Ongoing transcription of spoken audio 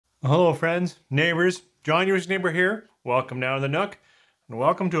Hello friends, neighbors, John, your neighbor here. Welcome down to the Nook, and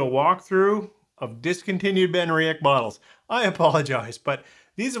welcome to a walkthrough of discontinued BenRiach bottles. I apologize, but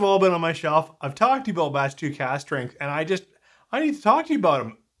these have all been on my shelf. I've talked to you about batch 2 cask strength, and I need to talk to you about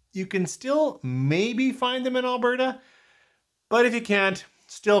them. You can still maybe find them in Alberta, but if you can't,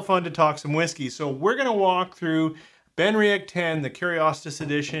 still fun to talk some whiskey. So we're gonna walk through BenRiach 10, the Curiositas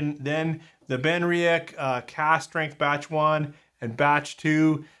edition, then the BenRiach cask strength batch 1 and batch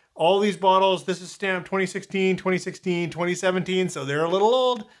 2. All these bottles, this is stamped 2016, 2016, 2017, so they're a little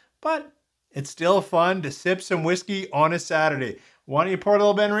old, but it's still fun to sip some whiskey on a Saturday. Why don't you pour a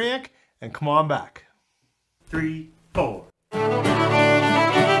little BenRiach and come on back. 3, 4.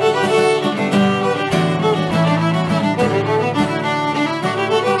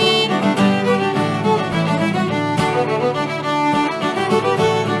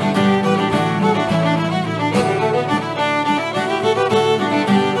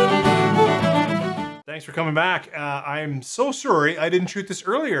 Thanks for coming back. I'm so sorry I didn't shoot this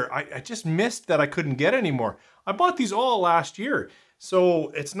earlier. I just missed that I couldn't get any more. I bought these all last year. So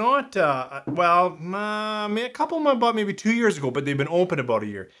it's not, a couple of them I bought maybe 2 years ago, but they've been open about a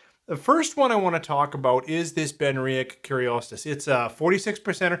year. The first one I want to talk about is this BenRiach Curiositas. It's a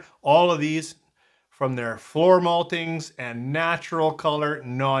 46%er. All of these from their floor maltings and natural color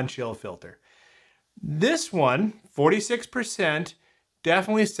non-chill filter. This one, 46%,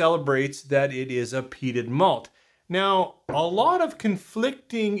 definitely celebrates that it is a peated malt. Now, a lot of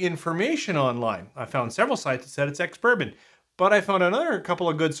conflicting information online. I found several sites that said it's ex-bourbon, but I found another couple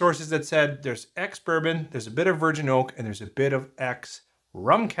of good sources that said there's ex-bourbon, there's a bit of virgin oak, and there's a bit of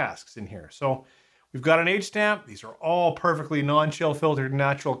ex-rum casks in here. So we've got an age stamp. These are all perfectly non-chill filtered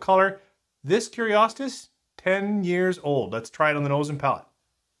natural color. This Curiositas, 10 years old. Let's try it on the nose and palate.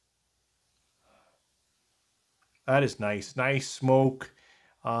 That is nice. Nice smoke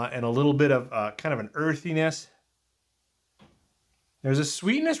and a little bit of kind of an earthiness. There's a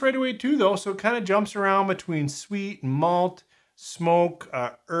sweetness right away too though, so it kind of jumps around between sweet, malt, smoke,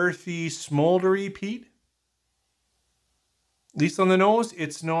 earthy, smoldery peat. At least on the nose,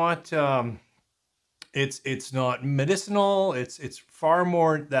 it's not it's not medicinal, it's far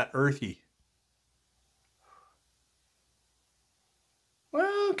more that earthy.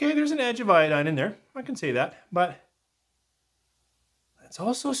 Well, okay, there's an edge of iodine in there. I can say that, but it's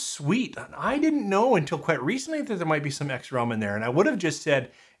also sweet. I didn't know until quite recently that there might be some extra rum in there, and I would have just said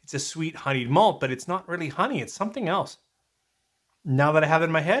it's a sweet honeyed malt, but it's not really honey, it's something else. Now that I have it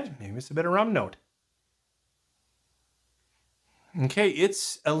in my head, maybe it's a bit of rum note. Okay,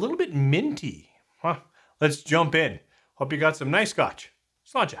 it's a little bit minty. Huh. Let's jump in. Hope you got some nice scotch.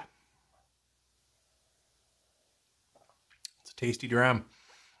 Sláinte. Tasty dram.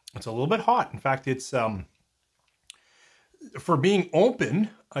 It's a little bit hot. In fact, it's for being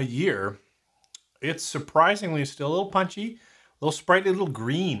open a year, it's surprisingly still a little punchy, a little sprightly, a little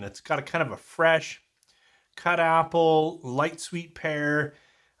green. It's got a kind of a fresh cut apple, light sweet pear,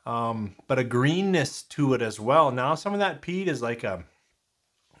 but a greenness to it as well. Now some of that peat is like a,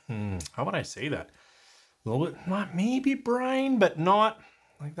 how would I say that? A little bit, not maybe brine, but not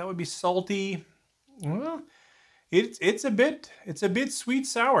like that would be salty. Well, it's a bit sweet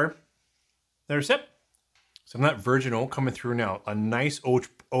sour. There's sip. Some of that virgin oak coming through now. A nice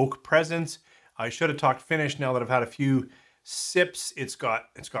oak presence. I should have talked Finnish now that I've had a few sips. It's got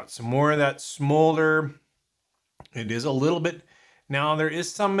some more of that smolder. It is a little bit, now there is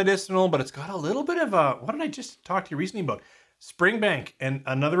some medicinal, but it's got a little bit of a, what did I just talk to you recently about? Springbank, and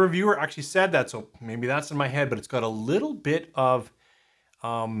another reviewer actually said that, so maybe that's in my head, but it's got a little bit of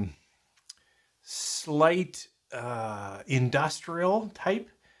slight industrial type,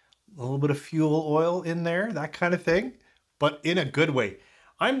 a little bit of fuel oil in there, that kind of thing, but in a good way.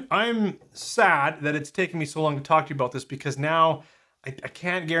 I'm sad that it's taken me so long to talk to you about this, because now I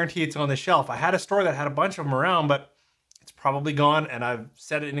can't guarantee it's on the shelf. I had a store that had a bunch of them around, but it's probably gone, and I've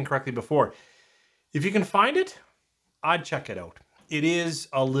said it incorrectly before. If you can find it, I'd check it out. It is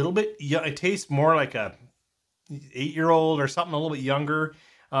a little bit, it tastes more like a 8-year-old or something a little bit younger.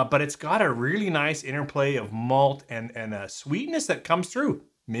 But it's got a really nice interplay of malt and a sweetness that comes through.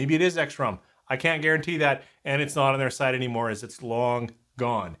 Maybe it is ex-rum. I can't guarantee that, and it's not on their site anymore as it's long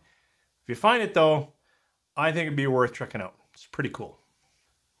gone. If you find it though, I think it'd be worth checking out. It's pretty cool.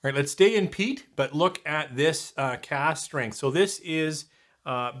 All right, let's stay in peat, but look at this cask strength. So this is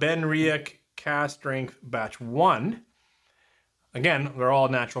BenRiach cask strength batch 1. Again, they're all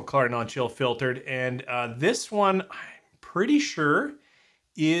natural color, non-chill filtered, and this one, I'm pretty sure,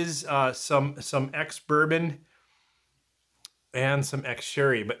 is some ex-bourbon and some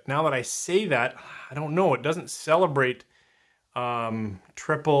ex-sherry. But now that I say that, I don't know. It doesn't celebrate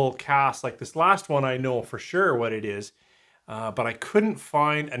triple cask. Like this last one, I know for sure what it is, but I couldn't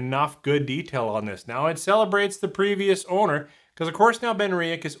find enough good detail on this. Now it celebrates the previous owner, because of course now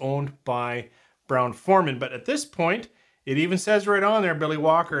BenRiach is owned by Brown-Forman. But at this point, it even says right on there, Billy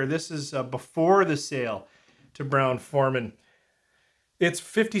Walker, this is before the sale to Brown-Forman. It's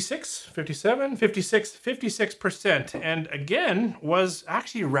 56%. And again, was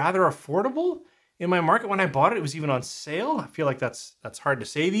actually rather affordable in my market. When I bought it, it was even on sale. I feel like that's hard to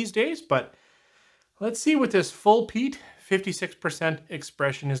say these days, but let's see what this full peat 56%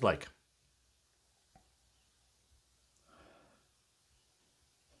 expression is like.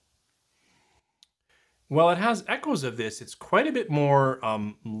 Well, it has echoes of this. It's quite a bit more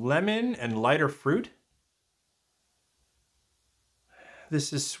lemon and lighter fruit.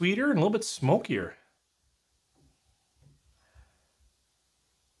 This is sweeter and a little bit smokier.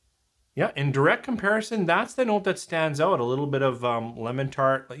 Yeah, in direct comparison, that's the note that stands out. A little bit of lemon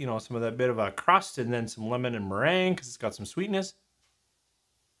tart, you know, some of that bit of a crust, and then some lemon and meringue because it's got some sweetness.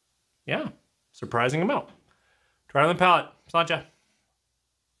 Yeah, surprising amount. Try it on the palate, Sancha.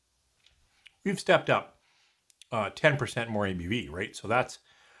 We've stepped up 10% more ABV, right? So that's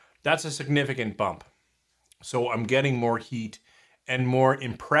a significant bump. So I'm getting more heat and more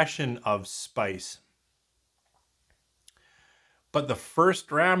impression of spice. But the first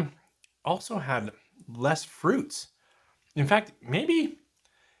dram also had less fruits. In fact, maybe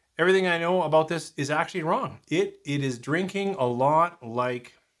everything I know about this is actually wrong. It is drinking a lot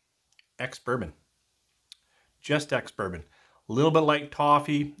like ex-bourbon. Just ex-bourbon. A little bit like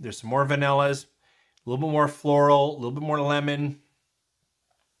toffee. There's some more vanillas. A little bit more floral. A little bit more lemon.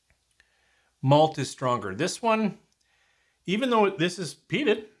 Malt is stronger. This one, even though this is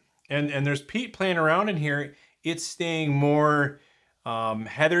peated, and there's peat playing around in here, it's staying more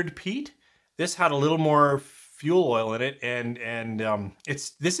heathered peat. This had a little more fuel oil in it, and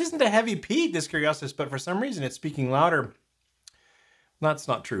this isn't a heavy peat, this Curiositas, but for some reason it's speaking louder. That's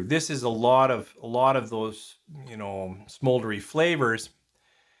not true. This is a lot of those, you know, smoldery flavors,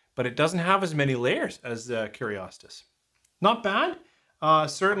 but it doesn't have as many layers as the Curiositas. Not bad.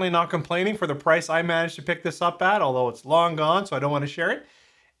 Certainly not complaining for the price I managed to pick this up at, although it's long gone, so I don't want to share it.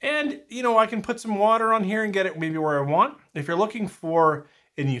 And, you know, I can put some water on here and get it maybe where I want. If you're looking for,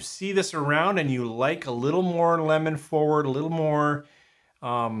 and you see this around and you like a little more lemon forward, a little more,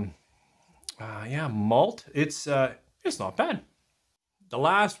 yeah, malt, it's not bad. The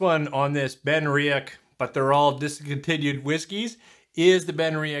last one on this BenRiach, but they're all discontinued whiskeys, is the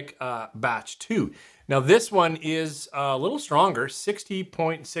BenRiach Batch 2. Now this one is a little stronger,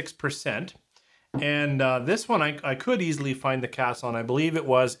 60.6%. And this one I could easily find the cask on. I believe it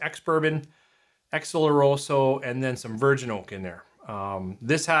was ex-bourbon, ex-oloroso, and then some virgin oak in there.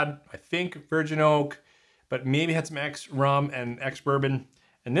 This had, I think, virgin oak, but maybe had some ex-rum and ex-bourbon.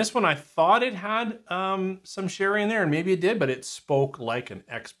 And this one I thought it had some sherry in there, and maybe it did, but it spoke like an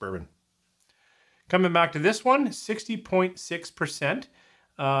ex-bourbon. Coming back to this one, 60.6%.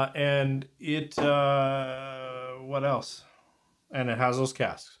 And it, what else? And it has those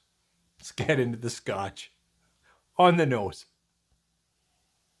casks. Let's get into the scotch. On the nose.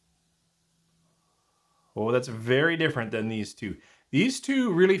 Oh, that's very different than these two. These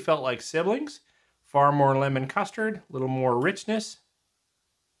two really felt like siblings. Far more lemon custard, a little more richness.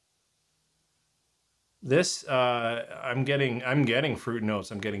 This, I'm getting fruit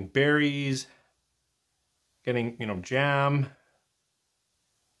notes. I'm getting berries, getting, you know, jam,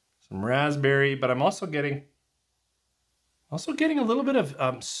 some raspberry, but I'm also getting a little bit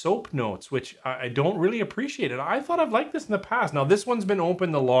of soap notes, which I don't really appreciate it. I thought I've liked this in the past. Now this one's been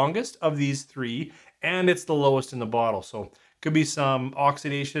open the longest of these three, and it's the lowest in the bottle. So could be some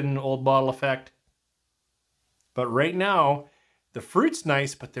oxidation, old bottle effect. But right now, the fruit's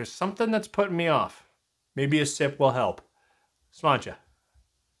nice, but there's something that's putting me off. Maybe a sip will help. Sláinte.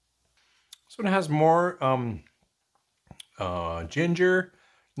 This one has more ginger,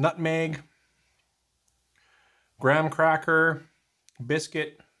 nutmeg, graham cracker,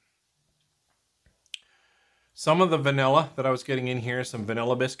 biscuit. Some of the vanilla that I was getting in here, some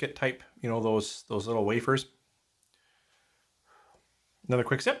vanilla biscuit type, you know, those little wafers. Another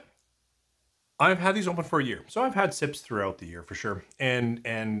quick sip. I've had these open for a year, so I've had sips throughout the year for sure.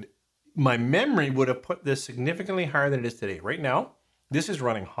 And my memory would have put this significantly higher than it is today. Right now, this is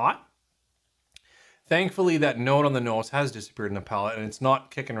running hot. Thankfully, that note on the nose has disappeared in the palate, and it's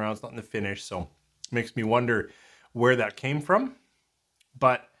not kicking around, it's not in the finish, so it makes me wonder where that came from.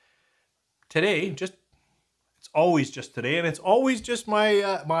 But today, it's always just today, and it's always just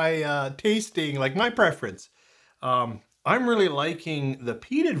my tasting, like my preference. I'm really liking the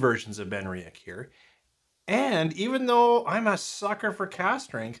peated versions of BenRiach here. And even though I'm a sucker for cask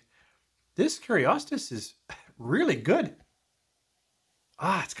strength, this Curiositas is really good.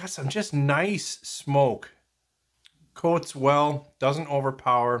 It's got some just nice smoke. Coats well, doesn't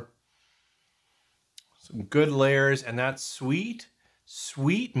overpower. Some good layers, and that sweet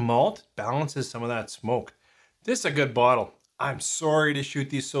malt balances some of that smoke. This is a good bottle. I'm sorry to shoot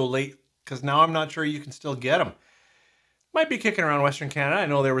these so late, because now I'm not sure you can still get them. Might be kicking around Western Canada. I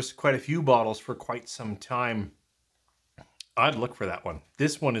know there was quite a few bottles for quite some time. I'd look for that one.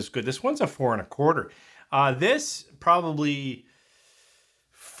 This one is good. This one's a 4 1/4. This probably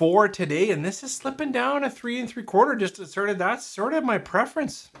 4 today, and this is slipping down a 3 3/4. That's sort of my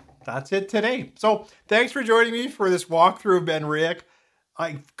preference. That's it today. So thanks for joining me for this walkthrough of BenRiach.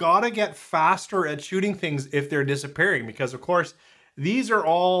 I've got to get faster at shooting things if they're disappearing, because of course these are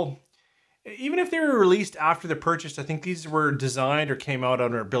all, even if they were released after the purchase, I think these were designed or came out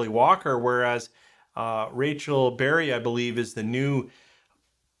under Billy Walker, whereas Rachel Berry, I believe, is the new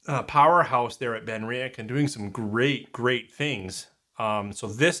powerhouse there at BenRiach and doing some great things. So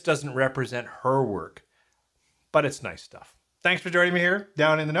this doesn't represent her work, but it's nice stuff. Thanks for joining me here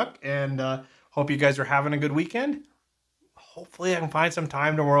down in the Nook, and hope you guys are having a good weekend. Hopefully I can find some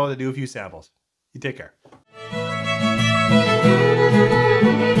time tomorrow to do a few samples. You take care.